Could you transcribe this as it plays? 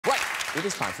It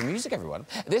is time for music, everyone.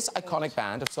 This iconic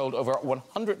band have sold over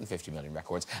 150 million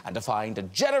records and defined a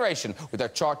generation with their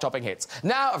chart-topping hits.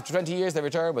 Now, after 20 years, they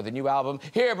return with a new album.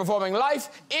 Here performing live,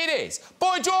 it is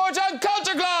Boy George and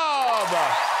Culture Club!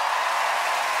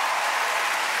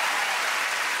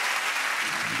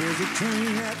 There's a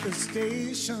train at the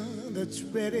station that's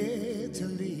ready to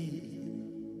leave,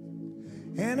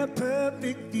 and a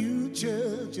perfect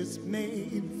future just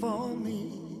made for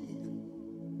me.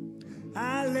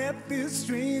 I let this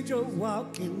stranger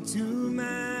walk into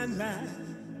my life,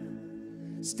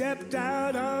 stepped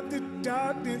out of the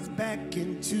darkness back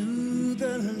into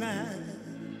the light.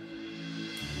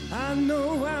 I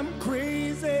know I'm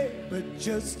crazy, but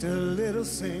just a little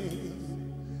sane.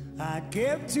 I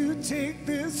get to take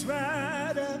this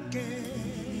ride again.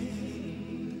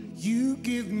 You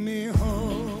give me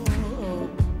hope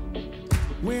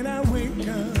when I wake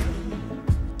up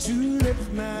to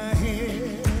lift my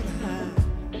head high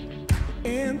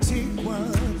and take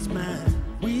what's mine.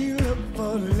 We look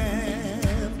for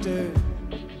laughter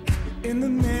in the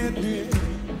madness.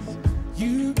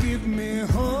 You give me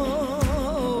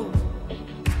hope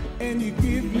and you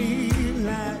give me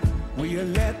life. Will you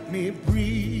let me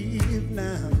breathe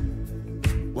now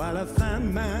while I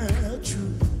find my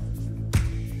truth?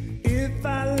 If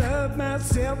I love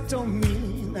myself, don't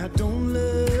mean I don't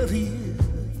love you.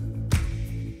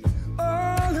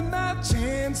 All of my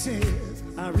chances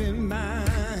are in my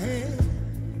hand.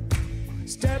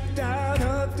 Stepped out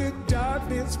of the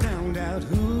darkness, found out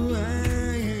who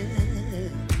I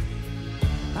am.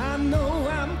 I know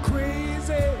I'm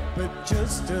crazy, but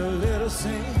just a little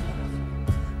sane.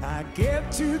 I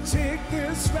get to take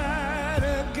this ride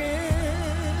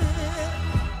again.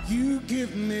 You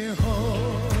give me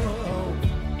hope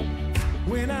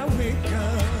when I wake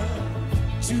up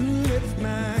to lift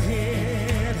my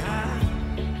head high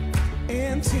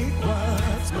and take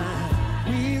what's mine.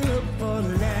 We look for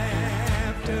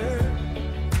laughter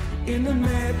in the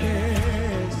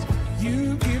madness.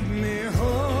 You give me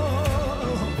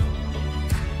hope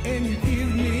and you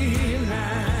give me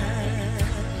life.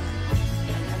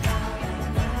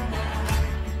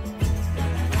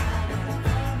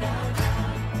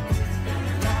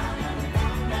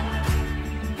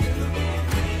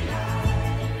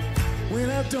 When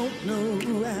I don't know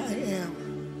who I am,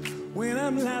 when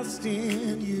I'm lost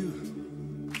in you,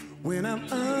 when I'm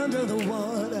under the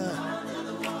water,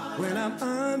 when I'm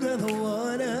under the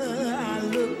water, I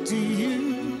look to you.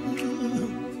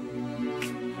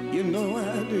 You know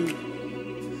I do.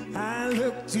 I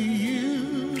look to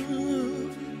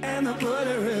you, and the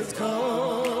water is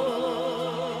cold.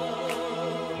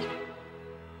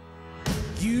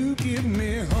 You give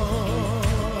me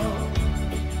hope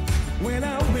when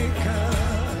I wake up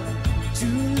to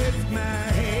lift my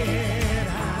head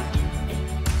high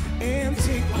and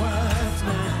take what's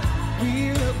mine.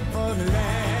 We look for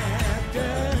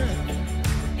laughter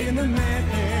in the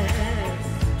madness.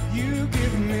 You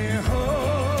give me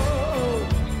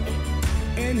hope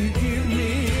and you give